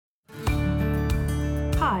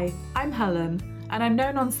Hi, I'm Helen, and I'm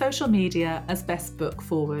known on social media as Best Book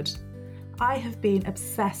Forward. I have been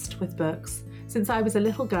obsessed with books since I was a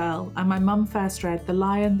little girl and my mum first read The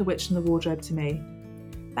Lion, the Witch and the Wardrobe to me.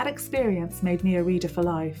 That experience made me a reader for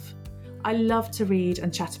life. I love to read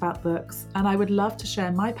and chat about books, and I would love to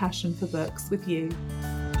share my passion for books with you.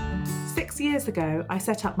 6 years ago, I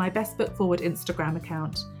set up my Best Book Forward Instagram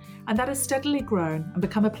account, and that has steadily grown and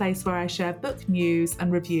become a place where I share book news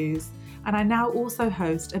and reviews, and I now also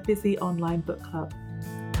host a busy online book club.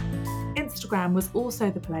 Instagram was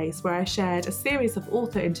also the place where I shared a series of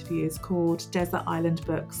author interviews called Desert Island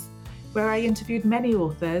Books, where I interviewed many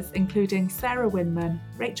authors, including Sarah Winman,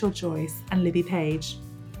 Rachel Joyce, and Libby Page.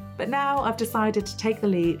 But now I've decided to take the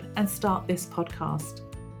leap and start this podcast.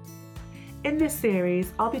 In this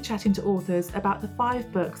series, I'll be chatting to authors about the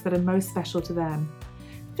 5 books that are most special to them.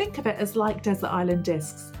 Think of it as like Desert Island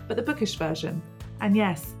Discs, but the bookish version. And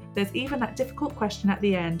yes, there's even that difficult question at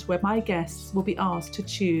the end where my guests will be asked to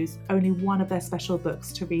choose only one of their special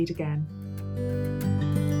books to read again.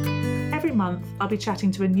 Every month, I'll be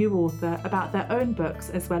chatting to a new author about their own books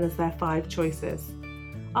as well as their 5 choices.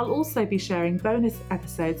 I'll also be sharing bonus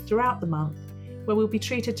episodes throughout the month where we'll be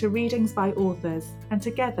treated to readings by authors, and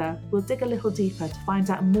together we'll dig a little deeper to find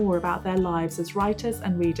out more about their lives as writers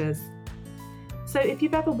and readers. So if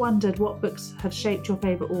you've ever wondered what books have shaped your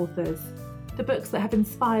favourite authors, the books that have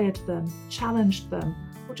inspired them, challenged them,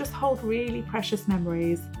 or just hold really precious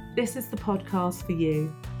memories, this is the podcast for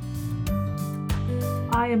you.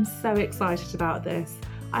 I am so excited about this.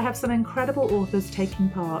 I have some incredible authors taking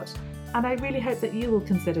part, and I really hope that you will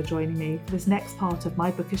consider joining me for this next part of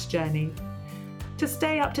my bookish journey. To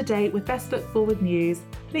stay up to date with Best Book Forward news,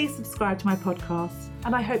 please subscribe to my podcast,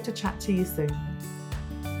 and I hope to chat to you soon.